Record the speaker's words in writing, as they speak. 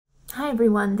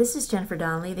everyone, this is Jennifer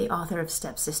Donnelly, the author of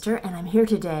Stepsister, and I'm here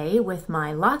today with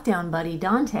my lockdown buddy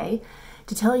Dante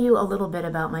to tell you a little bit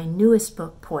about my newest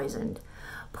book, Poisoned.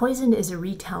 Poisoned is a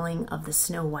retelling of the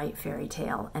Snow White fairy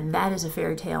tale, and that is a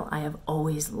fairy tale I have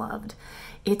always loved.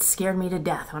 It scared me to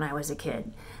death when I was a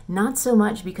kid, not so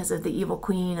much because of the evil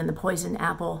queen and the poisoned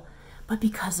apple, but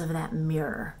because of that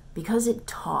mirror, because it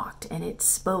talked and it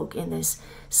spoke in this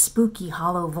spooky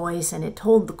hollow voice, and it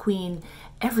told the queen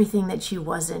everything that she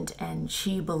wasn't, and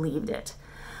she believed it.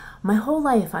 My whole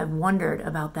life I've wondered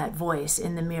about that voice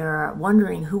in the mirror,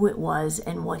 wondering who it was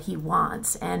and what he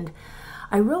wants, and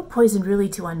I wrote Poisoned really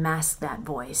to unmask that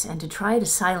voice and to try to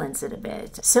silence it a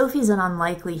bit. Sophie's an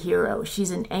unlikely hero.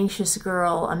 She's an anxious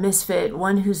girl, a misfit,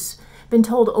 one who's been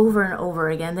told over and over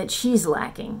again that she's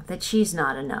lacking, that she's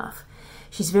not enough.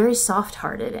 She's very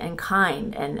soft-hearted and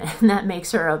kind, and that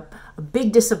makes her a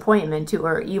big disappointment to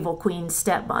her evil queen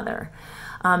stepmother.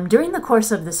 During the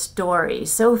course of the story,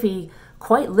 Sophie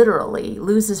quite literally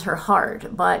loses her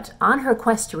heart, but on her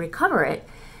quest to recover it,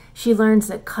 she learns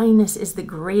that kindness is the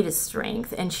greatest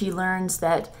strength, and she learns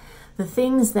that the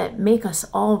things that make us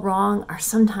all wrong are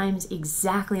sometimes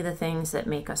exactly the things that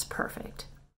make us perfect.